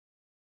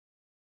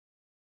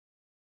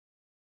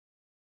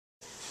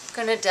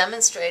I'm going to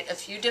demonstrate a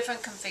few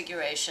different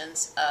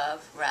configurations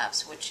of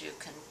wraps which you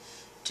can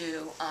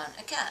do on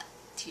a cat,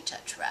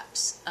 TTouch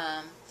wraps.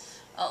 A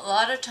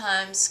lot of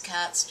times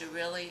cats do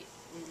really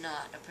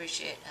not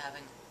appreciate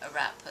having a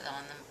wrap put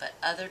on them, but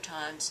other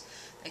times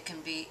they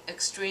can be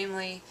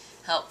extremely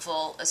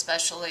helpful,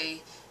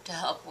 especially to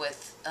help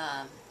with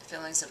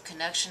feelings of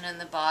connection in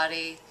the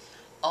body,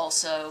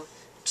 also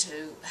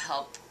to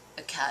help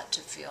a cat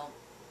to feel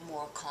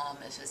more calm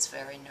if it's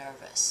very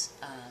nervous.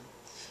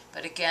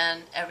 But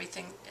again,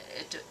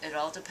 it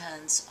all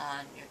depends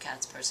on your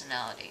cat's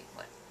personality,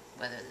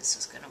 whether this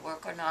is going to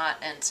work or not,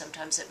 and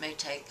sometimes it may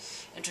take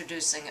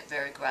introducing it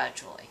very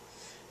gradually.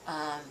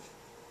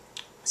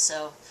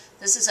 So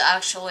this is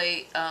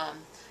actually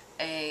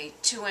a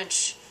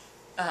 2-inch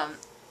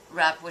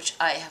wrap which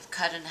I have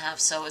cut in half,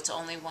 so it's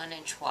only 1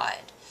 inch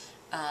wide,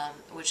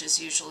 which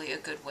is usually a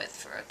good width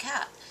for a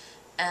cat.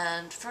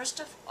 And first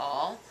of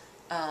all,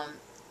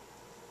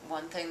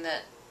 one thing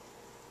that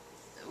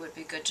would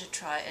be good to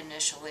try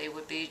initially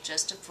would be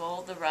just to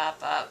fold the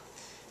wrap up,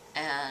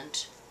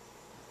 and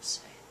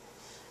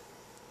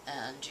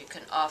you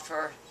can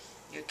offer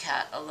your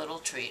cat a little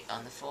treat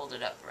on the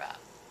folded up wrap.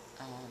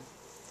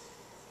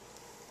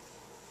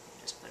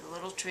 Just put a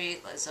little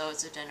treat as though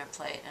it's a dinner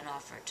plate and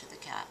offer it to the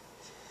cat.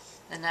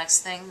 The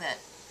next thing that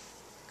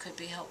could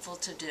be helpful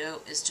to do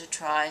is to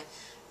try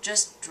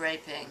just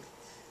draping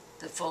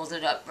the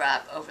folded up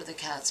wrap over the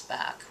cat's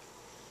back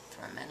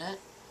for a minute.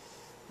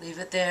 Leave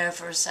it there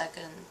for a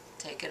second,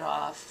 take it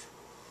off.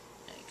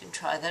 You can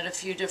try that a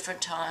few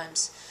different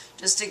times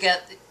just to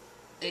get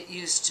it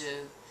used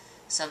to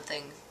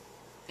something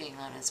being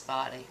on its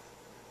body.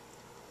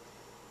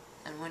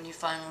 And when you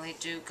finally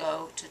do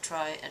go to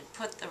try and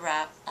put the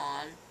wrap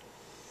on,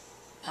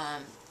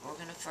 we're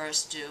going to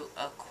first do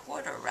a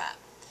quarter wrap,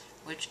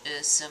 which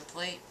is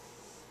simply,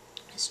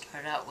 you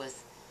start out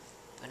with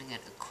putting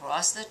it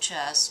across the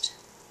chest,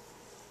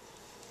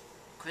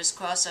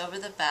 crisscross over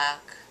the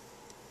back,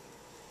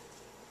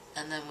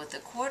 and then with the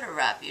quarter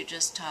wrap you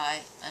just tie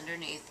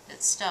underneath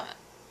its stomach.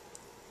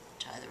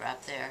 Tie the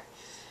wrap there.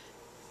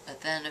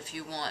 But then if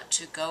you want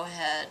to go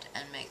ahead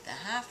and make the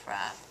half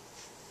wrap,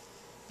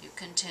 you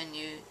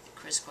continue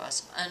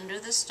crisscross under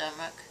the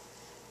stomach,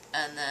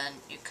 and then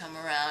you come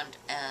around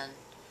and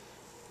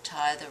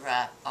tie the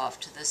wrap off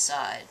to the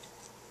side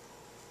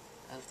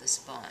of the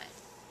spine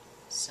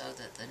so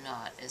that the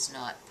knot is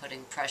not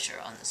putting pressure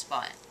on the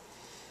spine.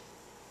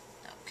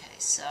 Okay,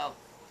 so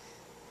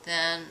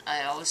then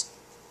I always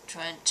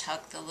try and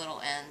tuck the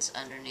little ends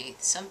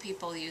underneath. Some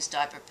people use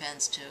diaper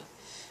pins to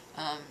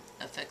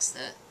affix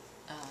the,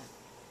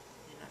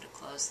 to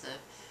close the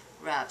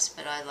wraps,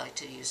 but I like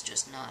to use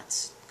just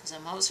knots because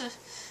I'm also,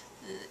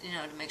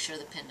 to make sure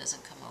the pin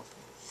doesn't come open.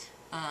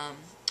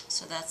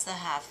 So that's the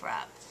half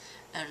wrap,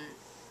 and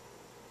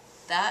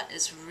that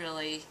is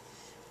really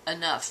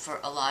enough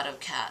for a lot of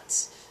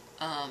cats.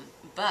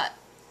 But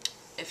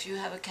if you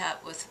have a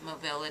cat with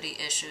mobility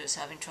issues,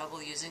 having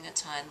trouble using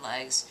its hind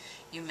legs,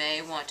 you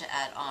may want to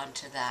add on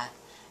to that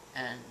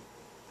and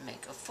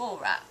make a full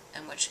wrap,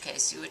 in which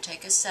case you would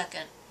take a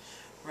second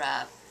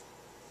wrap,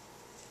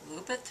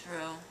 loop it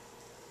through,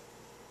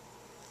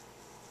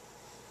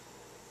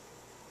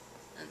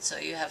 and so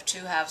you have 2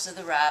 halves of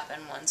the wrap,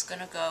 and one's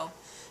going to go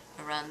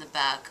around the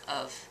back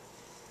of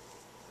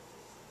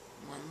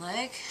one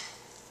leg,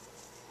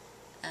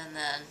 and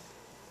then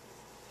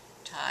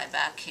tie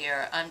back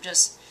here. I'm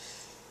just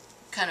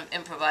kind of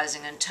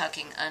improvising and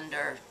tucking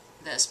under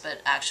this, but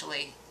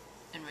actually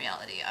in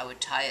reality I would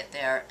tie it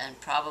there,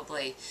 and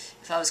probably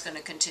if I was going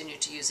to continue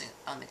to use it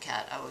on the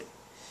cat I would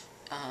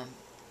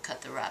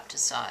cut the wrap to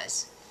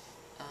size.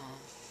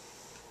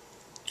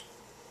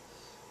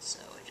 So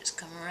we just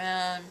come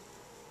around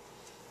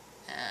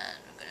and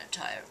we're going to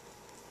tie it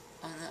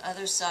on the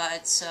other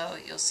side, so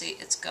you'll see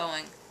it's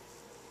going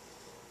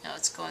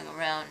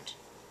around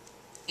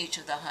each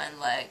of the hind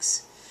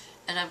legs,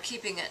 and I'm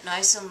keeping it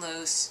nice and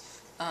loose.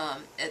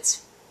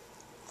 It's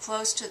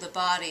close to the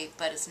body,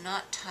 but it's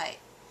not tight,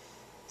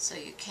 so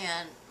you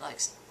can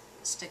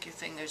stick your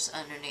fingers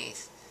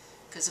underneath,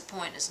 because the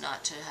point is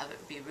not to have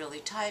it be really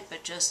tight,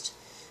 but just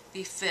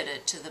be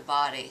fitted to the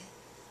body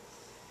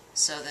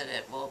so that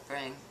it will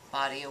bring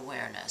body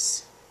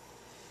awareness.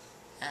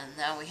 And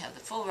now we have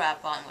the full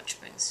wrap on, which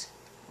brings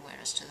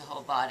awareness to the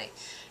whole body.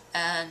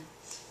 And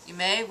you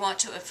may want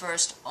to at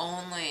first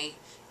only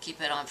keep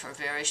it on for a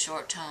very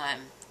short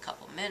time, a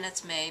couple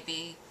minutes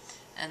maybe,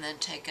 and then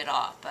take it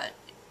off. But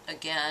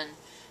again,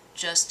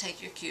 just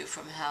take your cue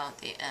from how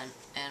the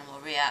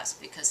animal reacts,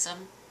 because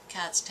some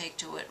cats take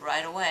to it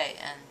right away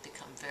and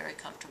become very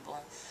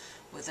comfortable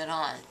with it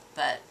on.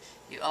 But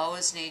you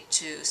always need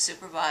to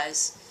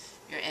supervise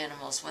your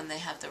animals when they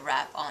have the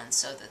wrap on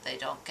so that they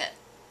don't get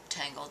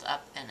tangled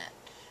up in it.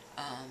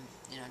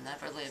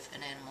 Never leave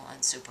an animal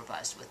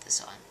unsupervised with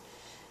this on.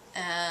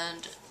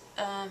 And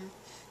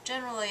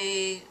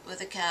generally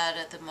with a cat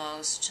at the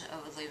most I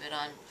would leave it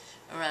on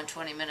around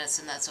 20 minutes,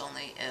 and that's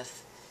only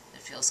if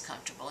it feels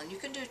comfortable. And you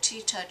can do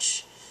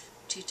T-touches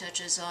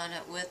on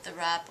it with the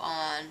wrap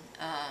on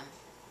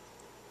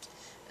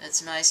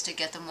It's nice to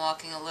get them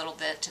walking a little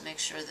bit to make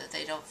sure that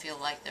they don't feel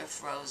like they're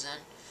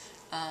frozen.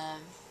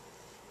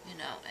 You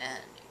know,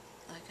 and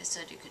like I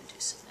said, you can do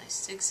some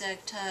nice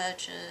zigzag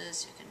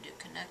touches, you can do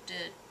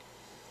connected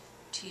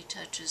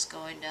T-touches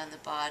going down the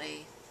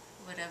body,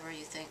 whatever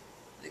you think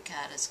the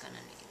cat is going to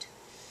need.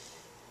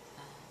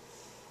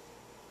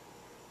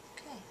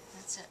 Okay,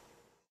 that's it.